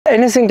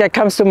anything that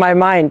comes to my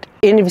mind.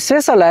 In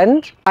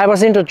Switzerland, I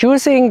was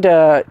introducing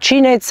the Chi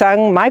Nei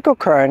Tsang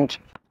Microcurrent.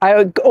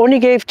 I only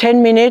gave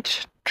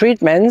 10-minute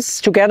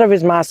treatments together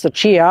with Master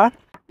Chia.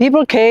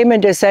 People came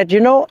and they said, you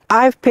know,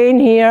 I have pain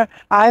here,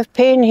 I have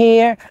pain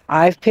here,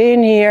 I have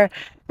pain here.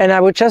 And I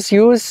would just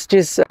use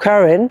this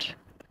current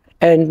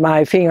and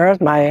my fingers,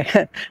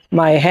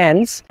 my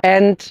hands,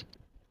 and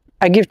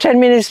I give 10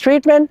 minutes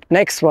treatment,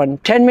 next one,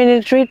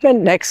 10-minute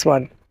treatment, next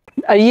one.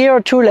 A year or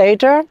two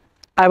later,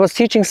 I was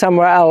teaching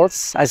somewhere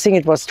else, I think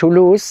it was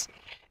Toulouse,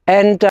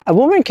 and a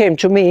woman came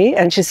to me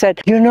and she said,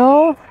 you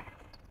know,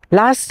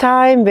 last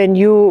time when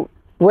you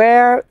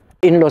were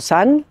in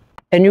Lausanne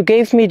and you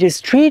gave me this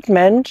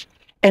treatment,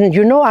 and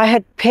you know, I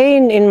had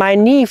pain in my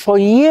knee for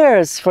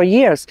years,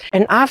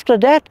 and after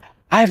that,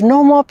 I have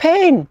no more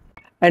pain.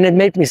 And it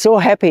made me so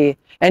happy.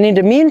 And in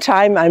the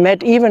meantime, I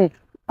met even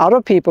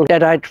other people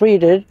that I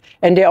treated,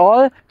 and they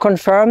all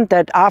confirmed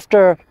that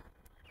after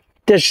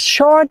the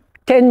short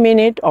 10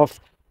 minutes of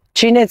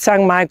Chi Nei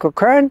Tsang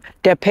Microcurrent,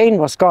 their pain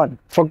was gone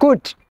for good.